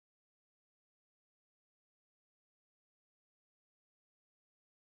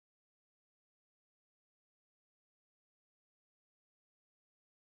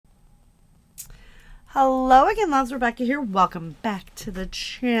Hello again, loves. Rebecca here. Welcome back to the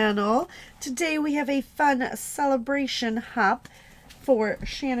channel. Today we have a fun celebration hop for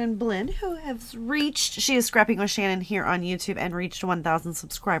Shannon Blinn, who has reached, she is Scrapping with Shannon here on YouTube and reached 1,000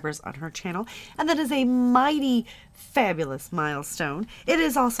 subscribers on her channel. And that is a mighty fabulous milestone. It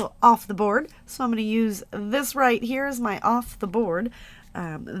is also off the board, so I'm going to use this right here as my off the board.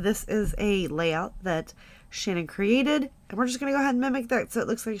 This is a layout that Shannon created, and we're just going to go ahead and mimic that so it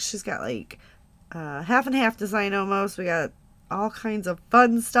looks like she's got like half and half design almost. We got all kinds of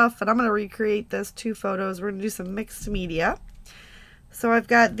fun stuff, and I'm going to recreate this 2 photos. We're going to do some mixed media. So I've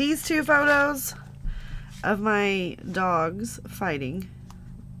got these 2 photos of my dogs fighting.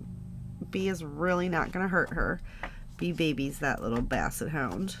 B is really not going to hurt her. B baby's that little basset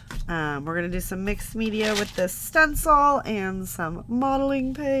hound. We're going to do some mixed media with this stencil and some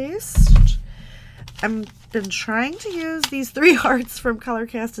modeling paste. I've been trying to use these 3 hearts from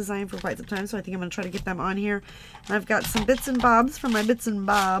Colorcast Design for quite some time, so I think I'm going to try to get them on here. And I've got some bits and bobs from my bits and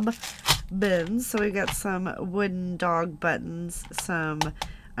bob bins. So we've got some wooden dog buttons, some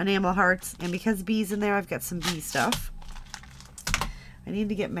enamel hearts, and because B's in there, I've got some bee stuff. I need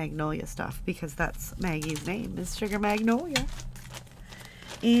to get Magnolia stuff because that's Maggie's name, is Sugar Magnolia.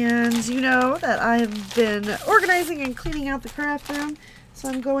 And you know that I've been organizing and cleaning out the craft room. So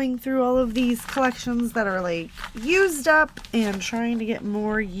I'm going through all of these collections that are like used up and trying to get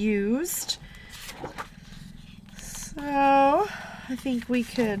more used. So I think we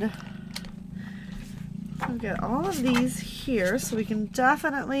could get all of these here, so we can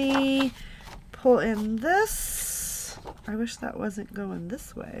definitely pull in this. I wish that wasn't going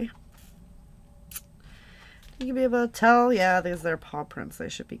this way. You can be able to tell, yeah, these are paw prints. They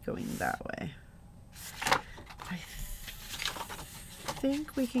should be going that way. I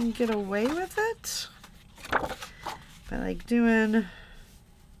think we can get away with it by like doing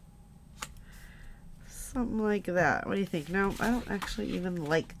something like that. What do you think? No, I don't actually even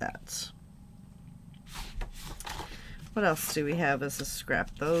like that. What else do we have as a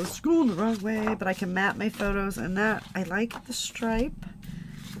scrap? Those going the wrong way, but I can map my photos, and that I like the stripe.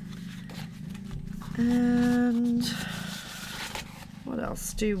 And what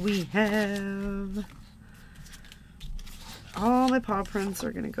else do we have? All my paw prints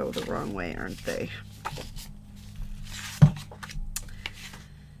are going to go the wrong way, aren't they?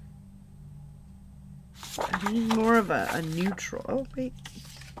 I need more of a neutral. Oh, wait.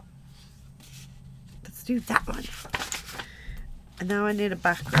 Let's do that one. And now I need a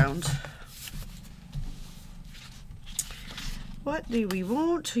background. What do we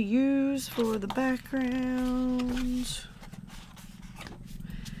want to use for the background?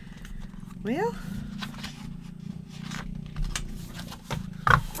 Well,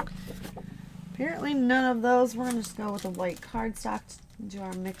 apparently none of those. We're going to just go with a white cardstock and do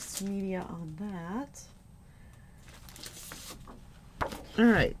our mixed media on that.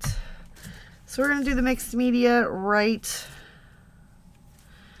 Alright. So we're going to do the mixed media right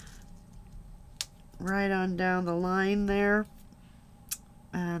on down the line there.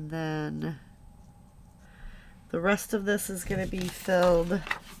 And then the rest of this is going to be filled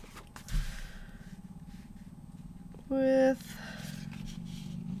with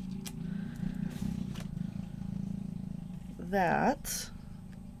that.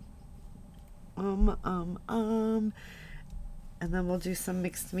 And then we'll do some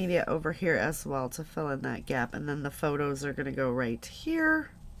mixed media over here as well to fill in that gap. And then the photos are going to go right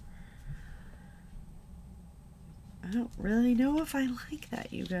here. I don't really know if I like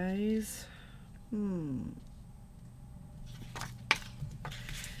that, you guys. What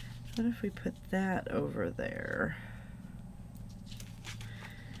if we put that over there?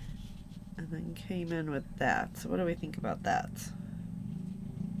 And then came in with that. So what do we think about that?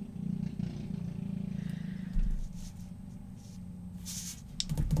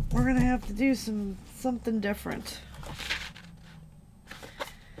 We're gonna have to do something different.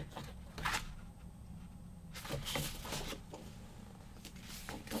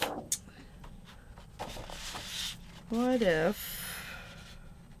 What if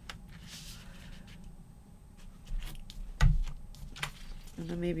and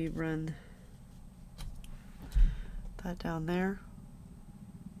then maybe run that down there,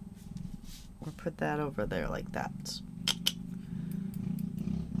 or put that over there like that,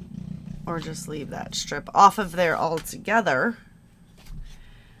 or just leave that strip off of there altogether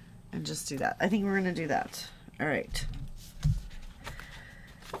and just do that. I think we're gonna do that. All right.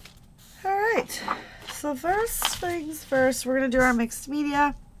 So first things first, we're going to do our mixed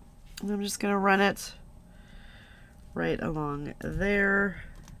media. And I'm just going to run it right along there.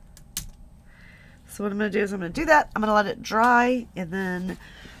 So what I'm going to do is I'm going to do that. I'm going to let it dry, and then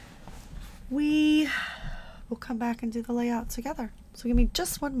we will come back and do the layout together. So give me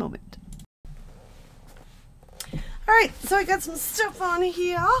just one moment. Alright, so I got some stuff on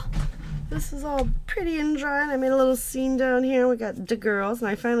here. This is all pretty and dry, and I made a little scene down here. We got the girls, and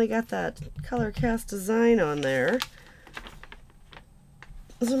I finally got that color cast design on there.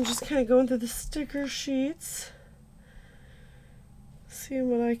 So I'm just kind of going through the sticker sheets, seeing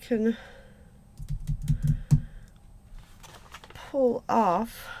what I can pull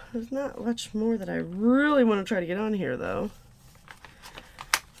off. There's not much more that I really want to try to get on here, though.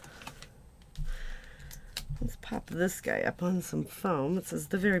 Let's pop this guy up on some foam. It says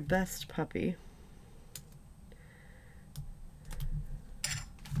the very best puppy.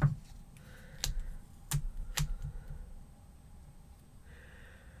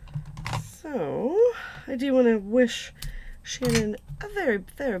 So, I do want to wish Shannon a very,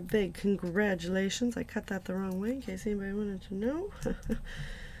 very big congratulations. I cut that the wrong way in case anybody wanted to know. So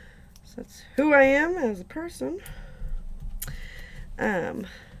that's who I am as a person.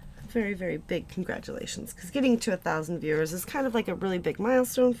 Very, very big congratulations, because getting to 1,000 viewers is kind of like a really big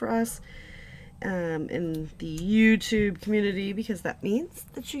milestone for us in the YouTube community, because that means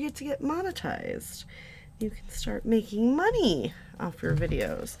that you get monetized. You can start making money off your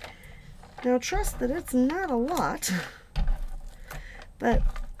videos. Now trust that it's not a lot, but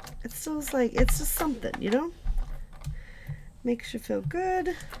it still is like, it's just something, you know? Makes you feel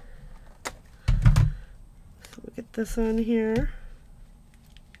good. So we'll get this on here.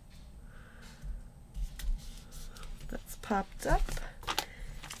 That's popped up.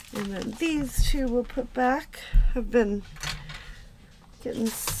 And then these two we'll put back. I've been getting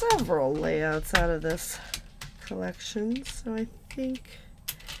several layouts out of this collection, so I think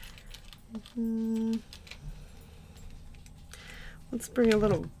let's bring a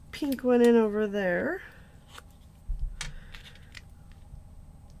little pink one in over there.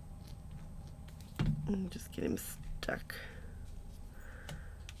 And just get him stuck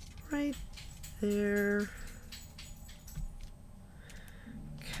right there.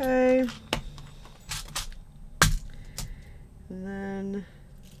 Okay. And then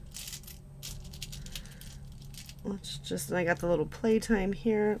let's just, and I got the little playtime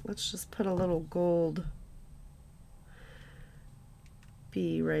here. Let's just put a little gold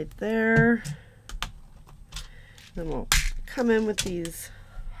bee right there. Then we'll come in with these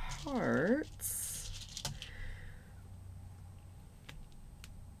hearts.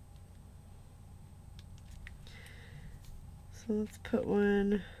 So let's put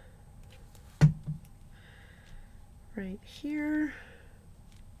one right here.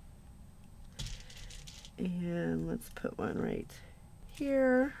 And let's put one right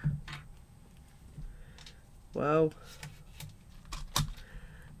here. Whoa.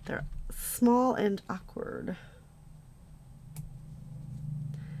 They're small and awkward.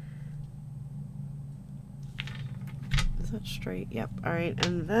 Is that straight? Yep. All right.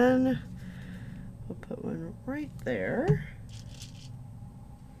 And then we'll put one right there.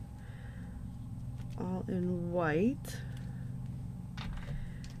 All in white.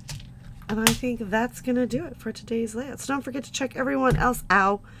 And I think that's going to do it for today's layout. So don't forget to check everyone else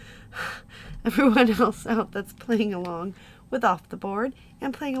out that's playing along with Off the Board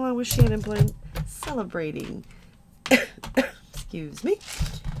and playing along with Shannon Blinn, celebrating, excuse me,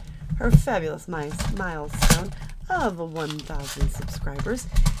 her fabulous milestone of 1,000 subscribers.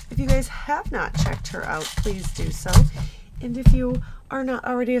 If you guys have not checked her out, please do so. And if you are not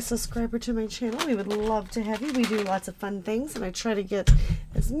already a subscriber to my channel, we would love to have you. We do lots of fun things, and I try to get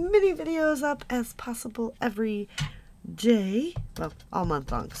as many videos up as possible every day, well, all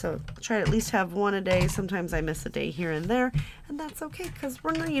month long. So I try to at least have one a day. Sometimes I miss a day here and there, and that's okay, because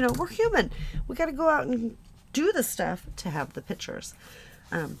we're, you know, we're human. We got to go out and do the stuff to have the pictures.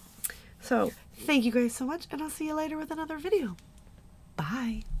 So thank you guys so much, and I'll see you later with another video.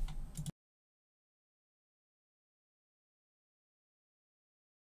 Bye.